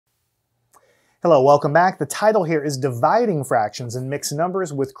Hello, welcome back. The title here is Dividing Fractions in Mixed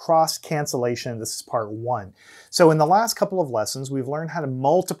Numbers with Cross Cancellation. This is part 1. So in the last couple of lessons, we've learned how to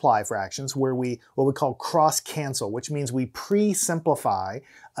multiply fractions where what we call cross cancel, which means we pre-simplify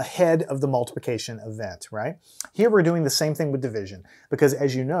ahead of the multiplication event, right? Here we're doing the same thing with division because,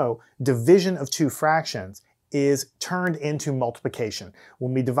 as you know, division of two fractions is turned into multiplication.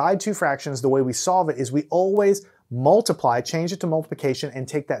 When we divide two fractions, the way we solve it is we always multiply, change it to multiplication, and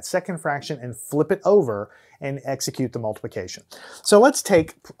take that second fraction and flip it over and execute the multiplication. So let's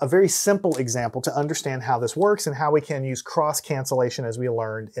take a very simple example to understand how this works and how we can use cross cancellation as we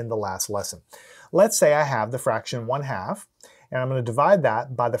learned in the last lesson. Let's say I have the fraction 1/2, and I'm going to divide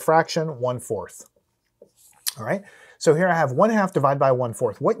that by the fraction 1/4. All right, so here I have 1/2 divided by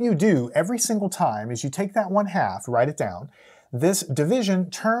 1/4. What you do every single time is you take that 1/2, write it down. This division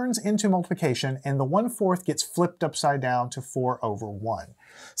turns into multiplication and the 1/4 gets flipped upside down to 4/1.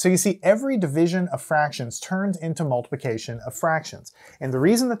 So you see, every division of fractions turns into multiplication of fractions. And the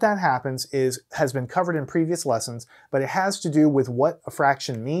reason that that happens has been covered in previous lessons, but it has to do with what a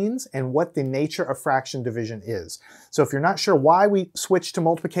fraction means and what the nature of fraction division is. So if you're not sure why we switch to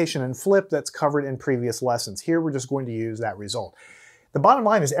multiplication and flip, that's covered in previous lessons. Here we're just going to use that result. The bottom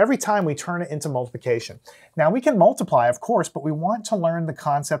line is every time we turn it into multiplication. Now we can multiply, of course, but we want to learn the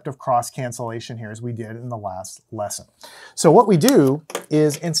concept of cross cancellation here as we did in the last lesson. So what we do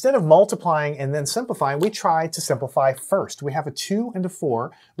is instead of multiplying and then simplifying, we try to simplify first. We have a 2 and a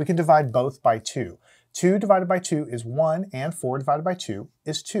 4. We can divide both by 2. 2 divided by 2 is 1, and 4 divided by 2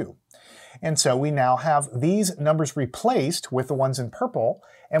 is 2. And so we now have these numbers replaced with the ones in purple,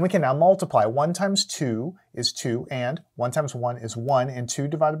 and we can now multiply. 1 times 2 is 2, and 1 times 1 is 1, and 2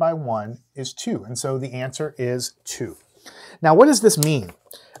 divided by 1 is 2. And so the answer is 2. Now, what does this mean?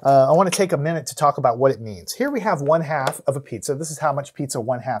 I want to take a minute to talk about what it means. Here we have 1/2 of a pizza. This is how much pizza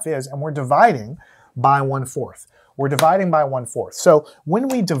 1/2 is, and we're dividing by 1/4. We're dividing by 1/4. So when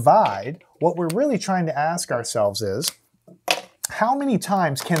we divide, what we're really trying to ask ourselves is, how many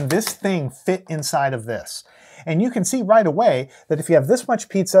times can this thing fit inside of this? And you can see right away that if you have this much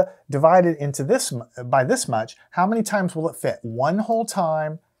pizza divided into this by this much, how many times will it fit? 1 whole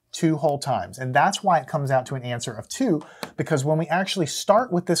time, 2 whole times. And that's why it comes out to an answer of 2, because when we actually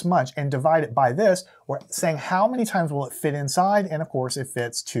start with this much and divide it by this, we're saying how many times will it fit inside? And of course it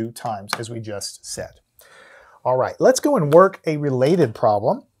fits 2 times, as we just said. All right, let's go and work a related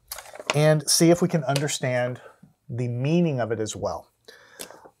problem and see if we can understand the meaning of it as well.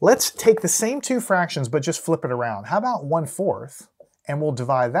 Let's take the same two fractions but just flip it around. How about 1/4, and we'll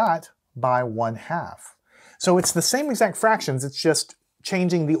divide that by 1/2. So it's the same exact fractions, it's just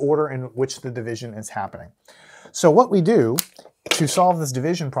changing the order in which the division is happening. So what we do to solve this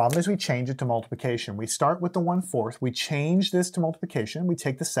division problem is we change it to multiplication. We start with the 1/4, we change this to multiplication, we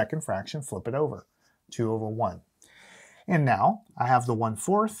take the second fraction, flip it over, 2/1. And now I have the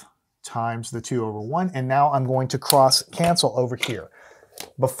 1/4 times the 2/1, and now I'm going to cross cancel over here.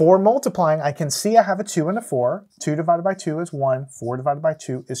 Before multiplying, I can see I have a 2 and a 4. 2 divided by 2 is 1, 4 divided by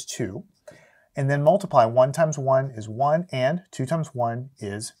 2 is 2. And then multiply, 1 times 1 is 1, and 2 times 1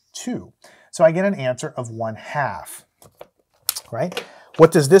 is 2. So I get an answer of 1/2, right?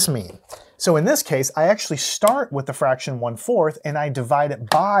 What does this mean? So in this case, I actually start with the fraction 1/4, and I divide it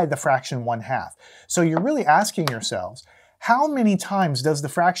by the fraction 1/2. So you're really asking yourselves, how many times does the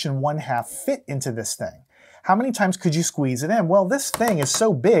fraction 1/2 fit into this thing? How many times could you squeeze it in? Well, this thing is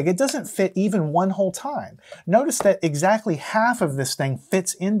so big, it doesn't fit even 1 whole time. Notice that exactly half of this thing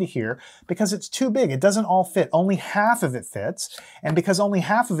fits into here because it's too big. It doesn't all fit. Only half of it fits. And because only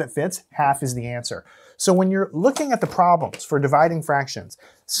half of it fits, half is the answer. So when you're looking at the problems for dividing fractions,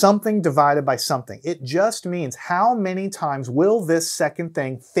 something divided by something, it just means how many times will this second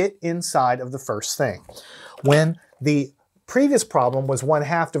thing fit inside of the first thing. When the previous problem was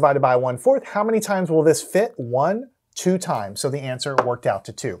 1/2 divided by 1/4. How many times will this fit? 1, 2 times. So the answer worked out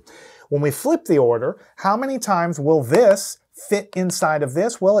to 2. When we flip the order, how many times will this fit inside of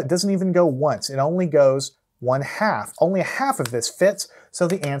this? Well, it doesn't even go once. It only goes 1/2. Only a half of this fits, so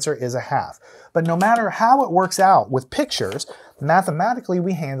the answer is 1/2. But no matter how it works out with pictures, mathematically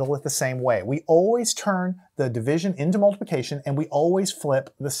we handle it the same way. We always turn the division into multiplication, and we always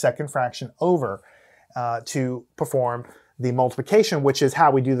flip the second fraction over to perform the multiplication, which is how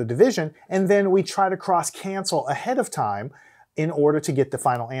we do the division, and then we try to cross cancel ahead of time in order to get the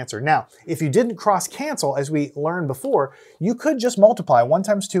final answer. Now, if you didn't cross cancel, as we learned before, you could just multiply. 1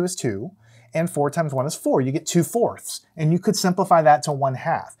 times 2 is 2, and 4 times 1 is 4. You get 2/4, and you could simplify that to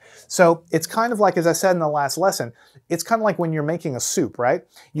 1/2. So it's kind of like, as I said in the last lesson, it's kind of like when you're making a soup, right?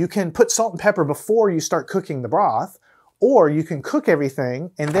 You can put salt and pepper before you start cooking the broth, Or you can cook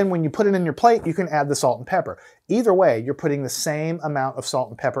everything, and then when you put it in your plate, you can add the salt and pepper. Either way, you're putting the same amount of salt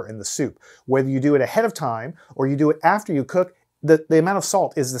and pepper in the soup. Whether you do it ahead of time or you do it after you cook, the amount of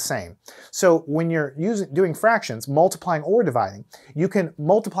salt is the same. So when you're doing fractions, multiplying or dividing, you can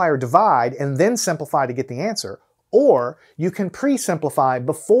multiply or divide and then simplify to get the answer, or you can pre-simplify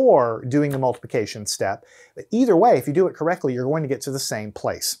before doing the multiplication step. But either way, if you do it correctly, you're going to get to the same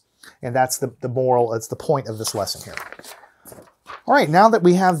place. And that's the moral, that's the point of this lesson here. All right, now that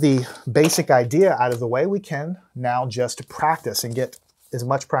we have the basic idea out of the way, we can now just practice and get as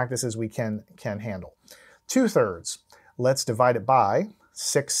much practice as we can handle. 2/3. Let's divide it by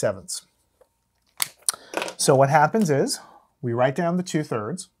 6/7. So what happens is we write down the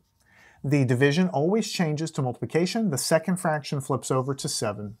 2/3. The division always changes to multiplication. The second fraction flips over to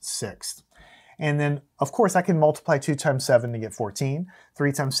 7/6. And then, of course, I can multiply 2 times 7 to get 14,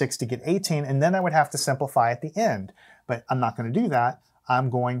 3 times 6 to get 18, and then I would have to simplify at the end. But I'm not going to do that. I'm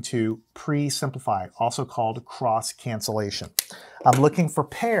going to pre-simplify, also called cross cancellation. I'm looking for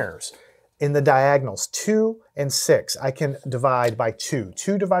pairs in the diagonals, 2 and 6. I can divide by 2.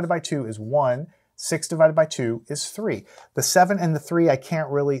 2 divided by 2 is 1. 6 divided by 2 is 3. The 7 and the 3 I can't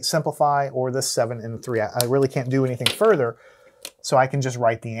really simplify, or the 7 and the 3 I really can't do anything further. So I can just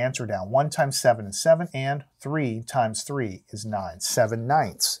write the answer down. 1 times 7 is 7, and 3 times 3 is 9.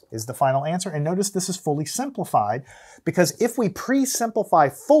 7/9 is the final answer. And notice this is fully simplified, because if we pre-simplify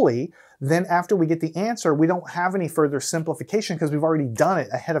fully, then after we get the answer, we don't have any further simplification because we've already done it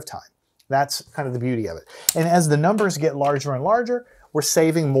ahead of time. That's kind of the beauty of it. And as the numbers get larger and larger, we're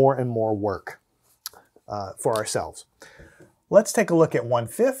saving more and more work for ourselves. Let's take a look at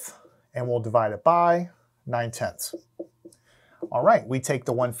 1/5, and we'll divide it by 9/10. All right, we take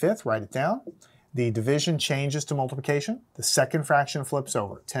the 1/5, write it down. The division changes to multiplication. The second fraction flips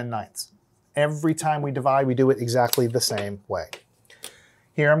over, 10/9. Every time we divide, we do it exactly the same way.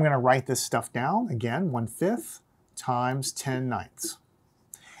 Here I'm going to write this stuff down. Again, 1/5 times 10/9.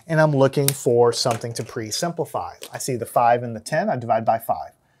 And I'm looking for something to pre-simplify. I see the 5 and the 10, I divide by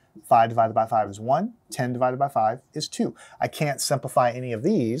 5. 5 divided by 5 is 1. 10 divided by 5 is 2. I can't simplify any of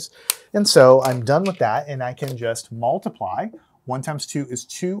these, and so I'm done with that, and I can just multiply. 1 times 2 is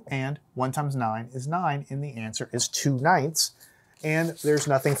 2, and 1 times 9 is 9, and the answer is 2/9. And there's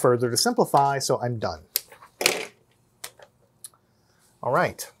nothing further to simplify, so I'm done. All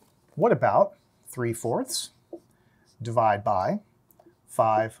right, what about 3/4? Divide by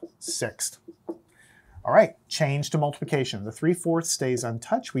 5/6. All right, change to multiplication. The 3/4 stays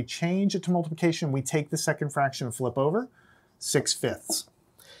untouched. We change it to multiplication. We take the second fraction and flip over, 6/5.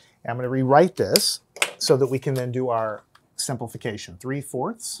 I'm going to rewrite this so that we can then do our simplification.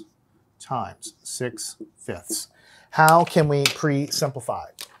 3/4 times 6/5. How can we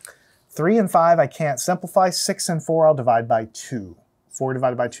pre-simplify? 3 and 5 I can't simplify. 6 and 4 I'll divide by 2. 4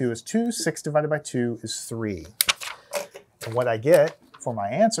 divided by 2 is 2. 6 divided by 2 is 3. And what I get for my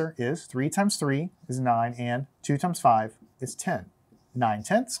answer is 3 times 3 is 9, and 2 times 5 is 10.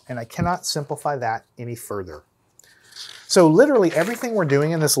 9/10, and I cannot simplify that any further. So literally everything we're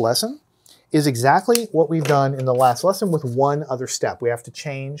doing in this lesson is exactly what we've done in the last lesson with one other step. We have to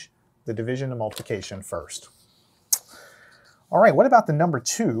change the division to multiplication first. All right, what about the number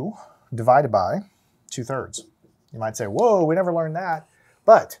 2 divided by 2/3? You might say, whoa, we never learned that.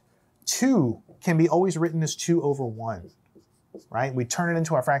 But 2 can be always written as 2/1. Right? We turn it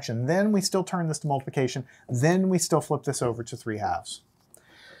into our fraction, then we still turn this to multiplication, then we still flip this over to 3/2.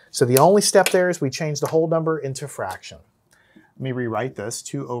 So the only step there is we change the whole number into fraction. Let me rewrite this,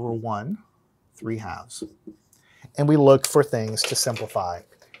 2/1, 3/2. And we look for things to simplify.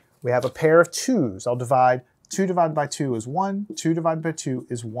 We have a pair of 2's. I'll divide 2 divided by 2 is 1, 2 divided by 2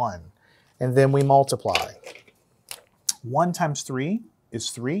 is 1. And then we multiply. 1 times 3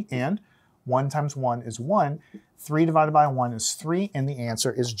 is 3, and 1 times 1 is 1. 3 divided by 1 is 3, and the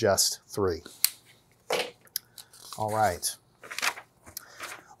answer is just 3. All right.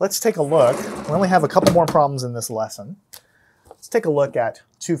 Let's take a look. We only have a couple more problems in this lesson. Let's take a look at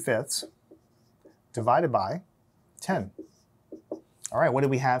 2/5 divided by 10. All right, what do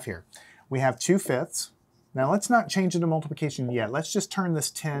we have here? We have 2/5. Now let's not change it to multiplication yet. Let's just turn this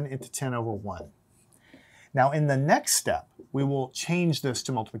 10 into 10/1. Now in the next step, we will change this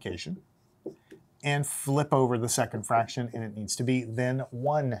to multiplication and flip over the second fraction, and it needs to be then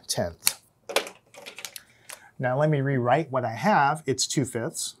 1/10. Now let me rewrite what I have. It's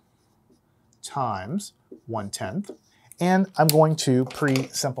 2/5 times 1/10, and I'm going to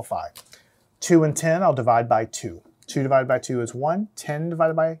pre-simplify. 2 and 10 I'll divide by 2. 2 divided by 2 is 1, 10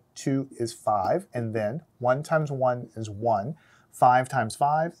 divided by 2 is 5, and then 1 times 1 is 1, 5 times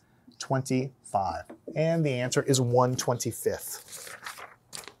 5, 125. And the answer is 1/25.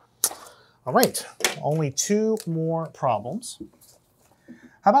 All right, only 2 more problems.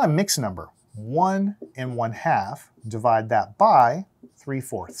 How about a mixed number? 1 1/2, divide that by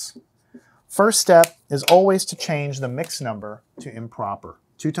 3/4. First step is always to change the mixed number to improper.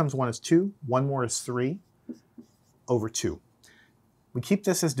 2 times 1 is 2, 1 more is 3 over 2. We keep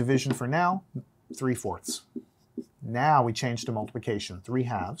this as division for now, 3/4. Now we change to multiplication,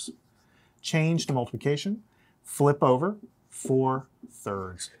 3/2. Change to multiplication, flip over,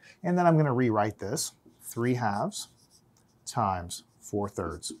 4/3. And then I'm going to rewrite this, 3/2 times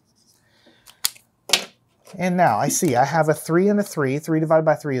 4/3. And now I see I have a 3 and a 3. 3 divided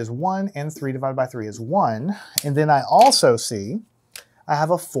by 3 is 1, and 3 divided by 3 is 1. And then I also see I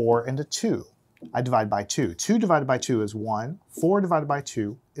have a 4 and a 2. I divide by 2. 2 divided by 2 is 1. 4 divided by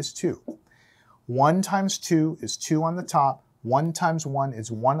 2 is 2. 1 times 2 is 2 on the top. 1 times 1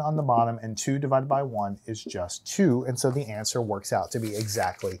 is 1 on the bottom. And 2 divided by 1 is just 2. And so the answer works out to be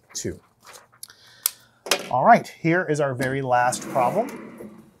exactly 2. All right, here is our very last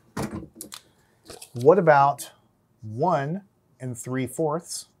problem. What about 1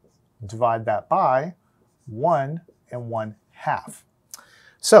 3/4? Divide that by 1 1/2.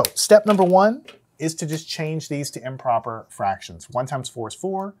 So step number 1 is to just change these to improper fractions. 1 times 4 is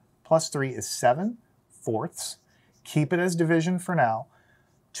 4, plus 3 is 7/4. Keep it as division for now.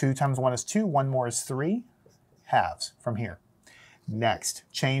 2 times 1 is 2, 1 more is 3/2 from here. Next,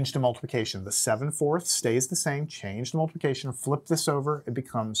 change to multiplication. The 7/4 stays the same. Change to multiplication, flip this over, it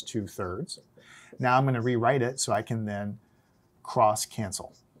becomes 2/3. Now I'm going to rewrite it so I can then cross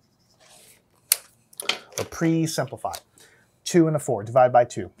cancel or pre-simplify. 2 and a 4, divide by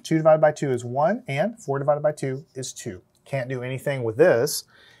 2. 2 divided by 2 is 1, and 4 divided by 2 is 2. Can't do anything with this.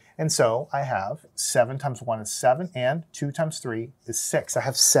 And so I have 7 times 1 is 7, and 2 times 3 is 6. I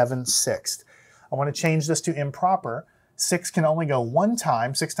have 7/6. I want to change this to improper. 6 can only go one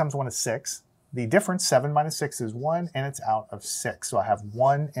time. 6 times 1 is 6. The difference, 7 minus 6 is 1, and it's out of 6. So I have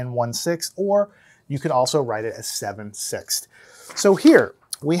 1 1/6, or you could also write it as 7/6. So here,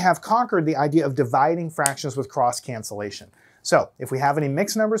 we have conquered the idea of dividing fractions with cross cancellation. So if we have any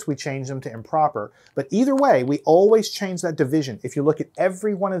mixed numbers, we change them to improper. But either way, we always change that division. If you look at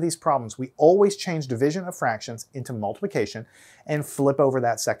every one of these problems, we always change division of fractions into multiplication and flip over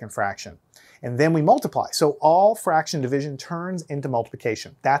that second fraction. And then we multiply. So all fraction division turns into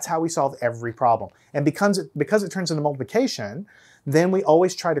multiplication. That's how we solve every problem. And because it turns into multiplication, then we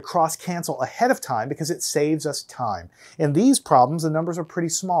always try to cross cancel ahead of time because it saves us time. In these problems, the numbers are pretty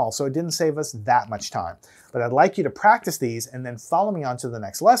small, so it didn't save us that much time. But I'd like you to practice these and then follow me on to the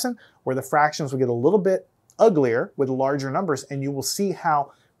next lesson where the fractions will get a little bit uglier with larger numbers, and you will see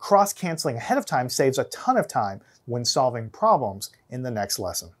how cross canceling ahead of time saves a ton of time when solving problems in the next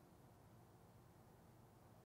lesson.